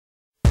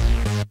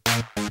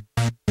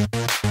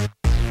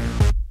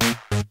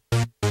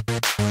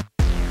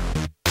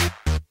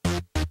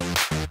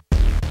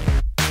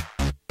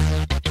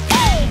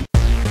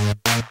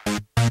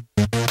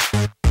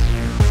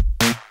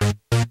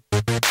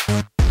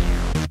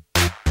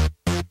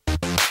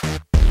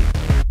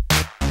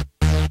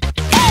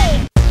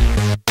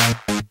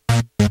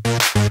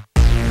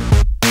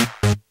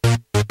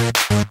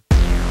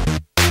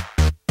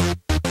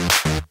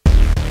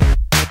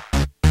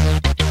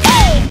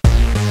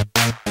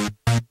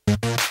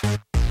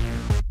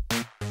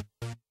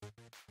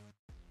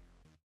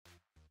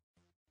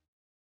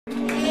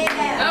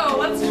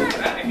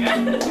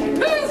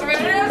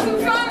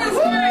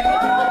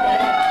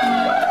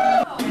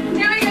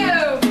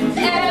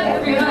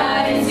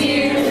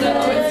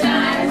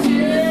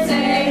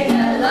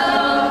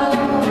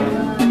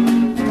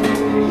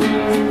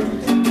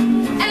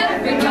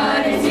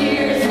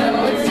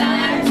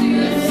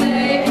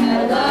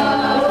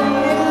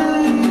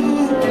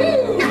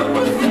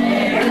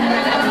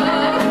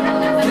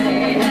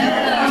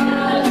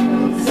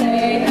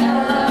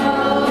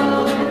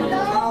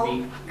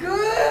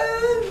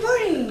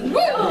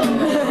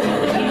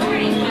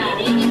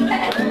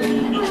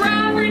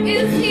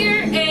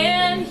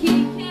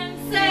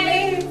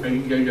Hey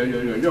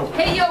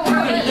yo,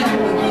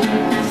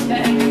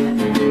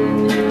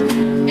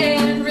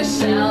 and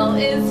Rochelle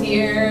is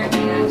here,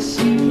 and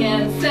she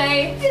can't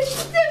say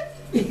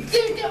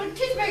double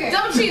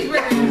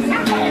cheeseburgers.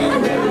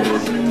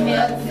 She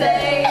can't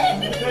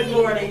say good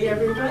morning,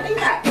 everybody.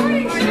 Good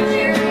morning,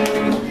 Sherry.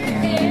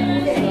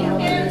 And she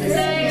can't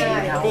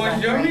say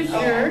Bonjour,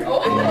 monsieur.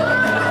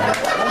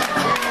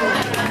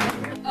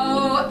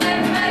 Oh,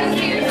 and my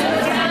ears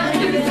are time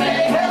to say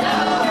hello.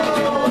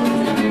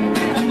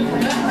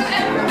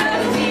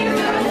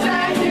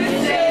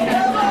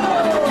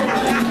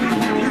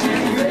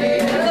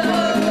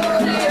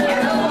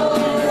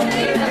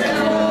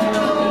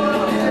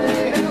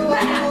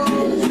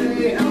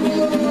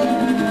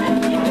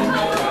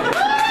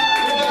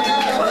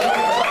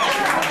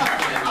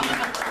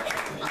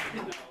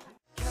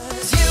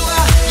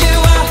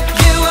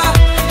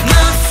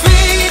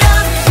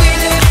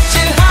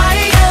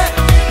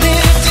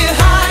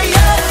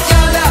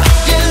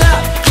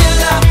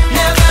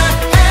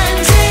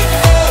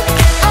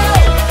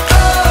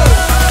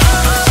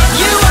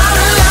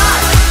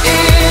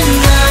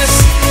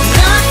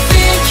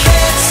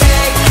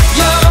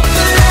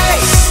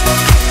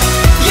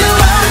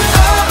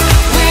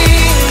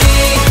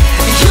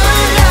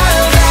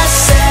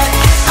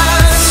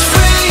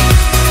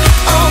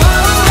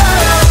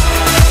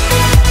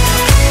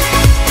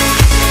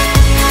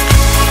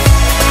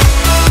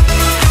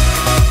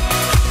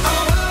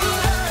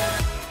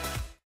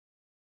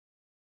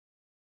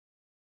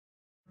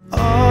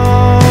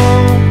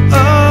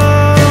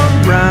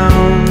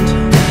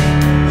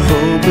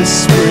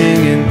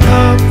 Springing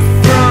up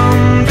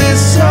from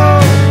this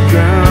old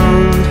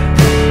ground.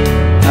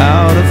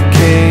 Out of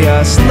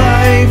chaos,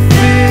 life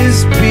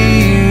is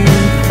being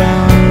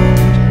found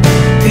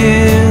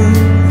in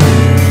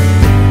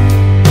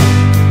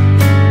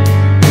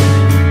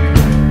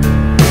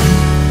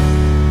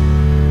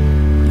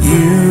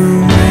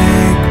you.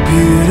 Make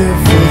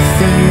beautiful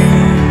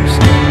things.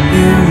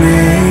 You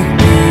make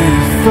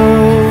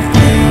beautiful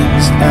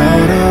things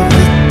out of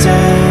the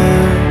dust.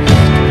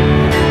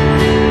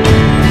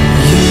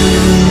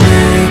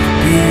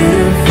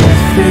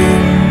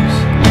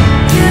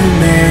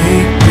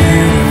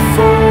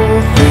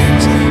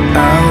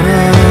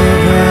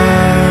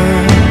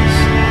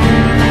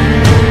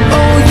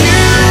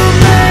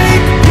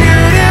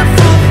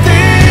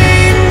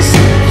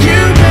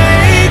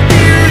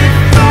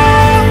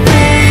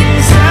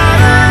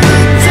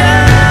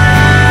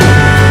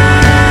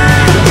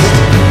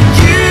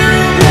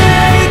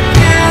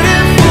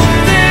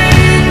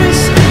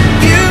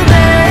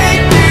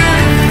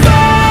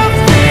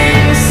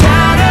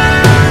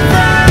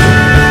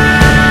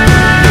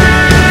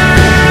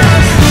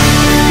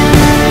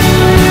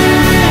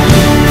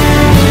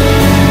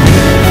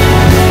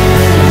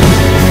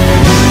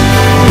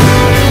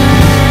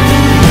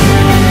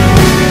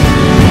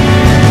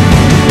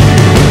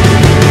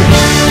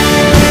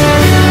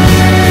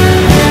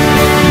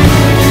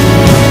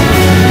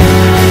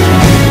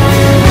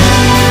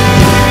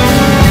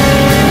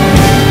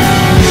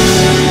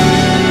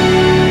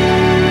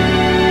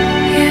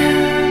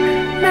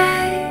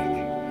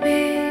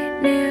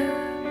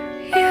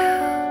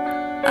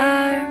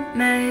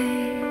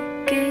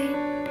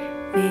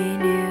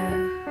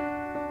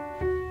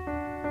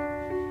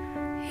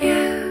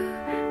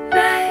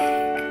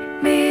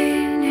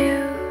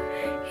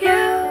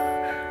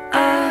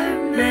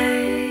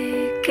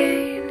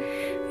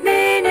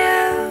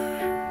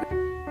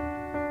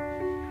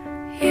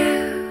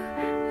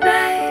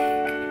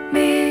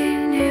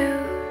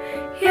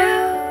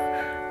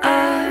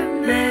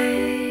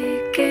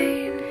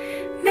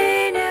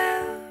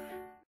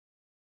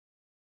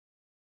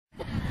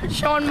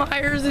 Sean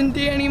Myers and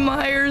Danny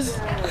Myers.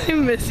 I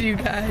miss you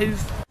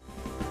guys.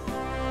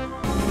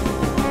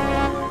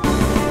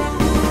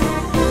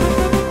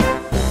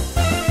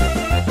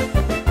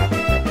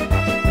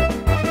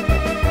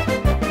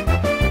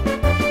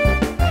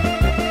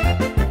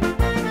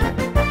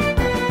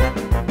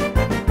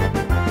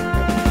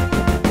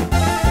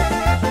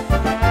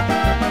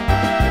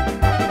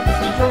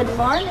 Good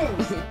morning.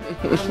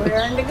 We're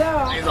ready to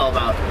go. It's all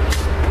about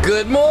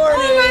good morning.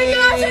 Oh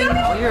my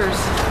gosh, cheers.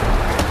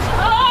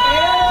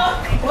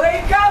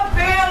 Wake up,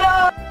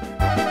 Vanna!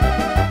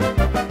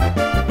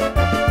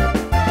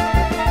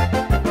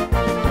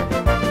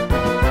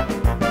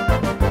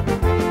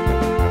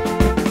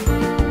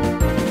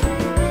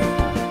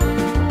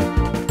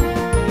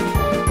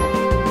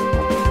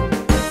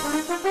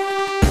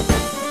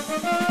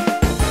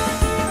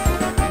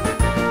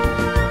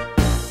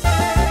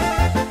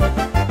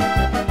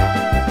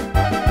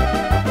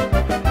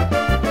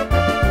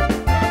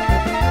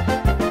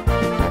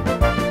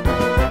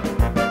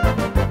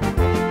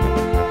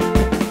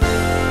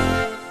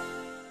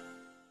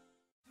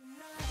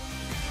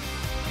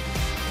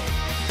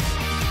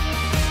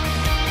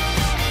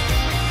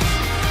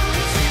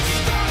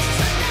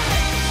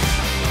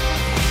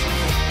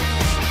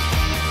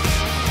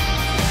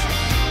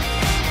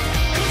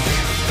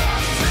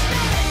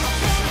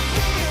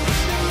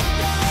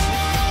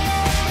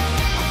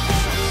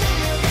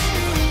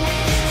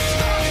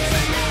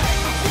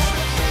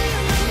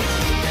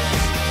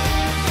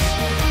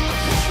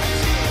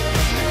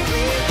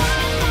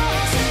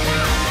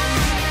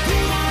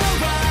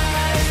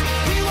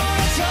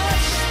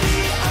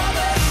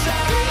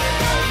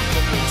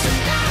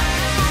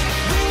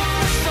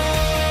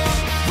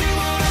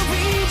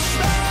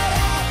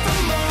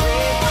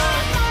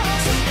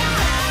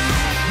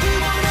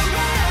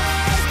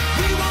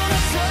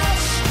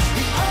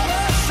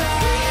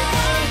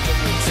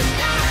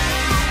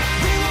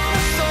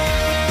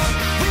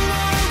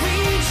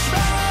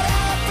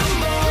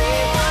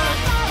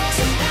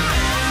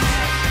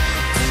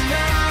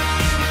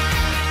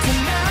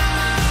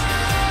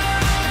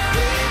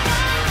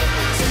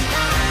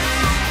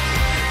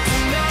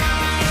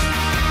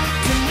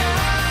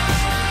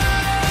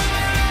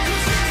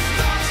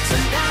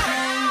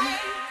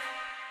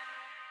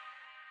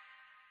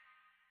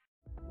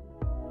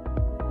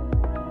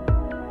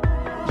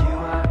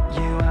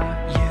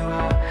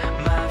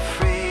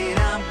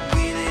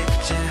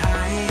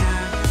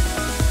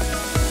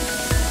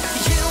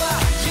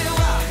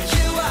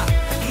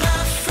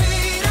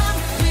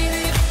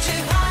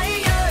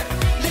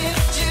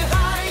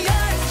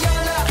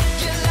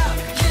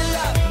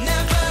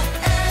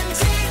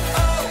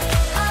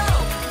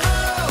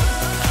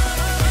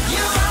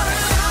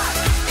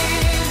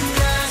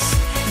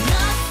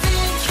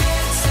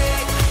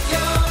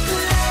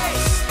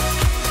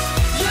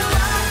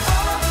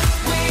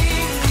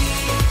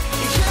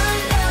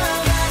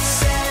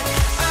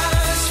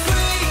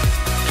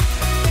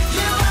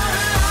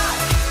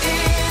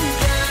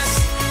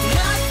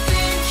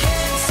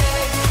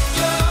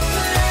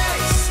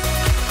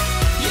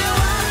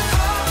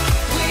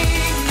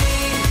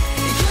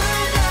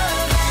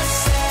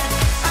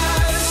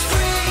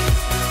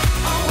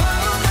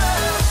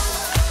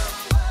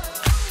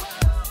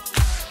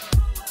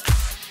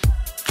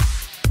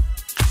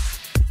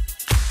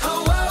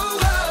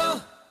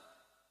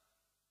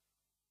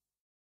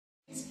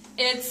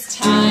 it's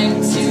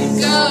time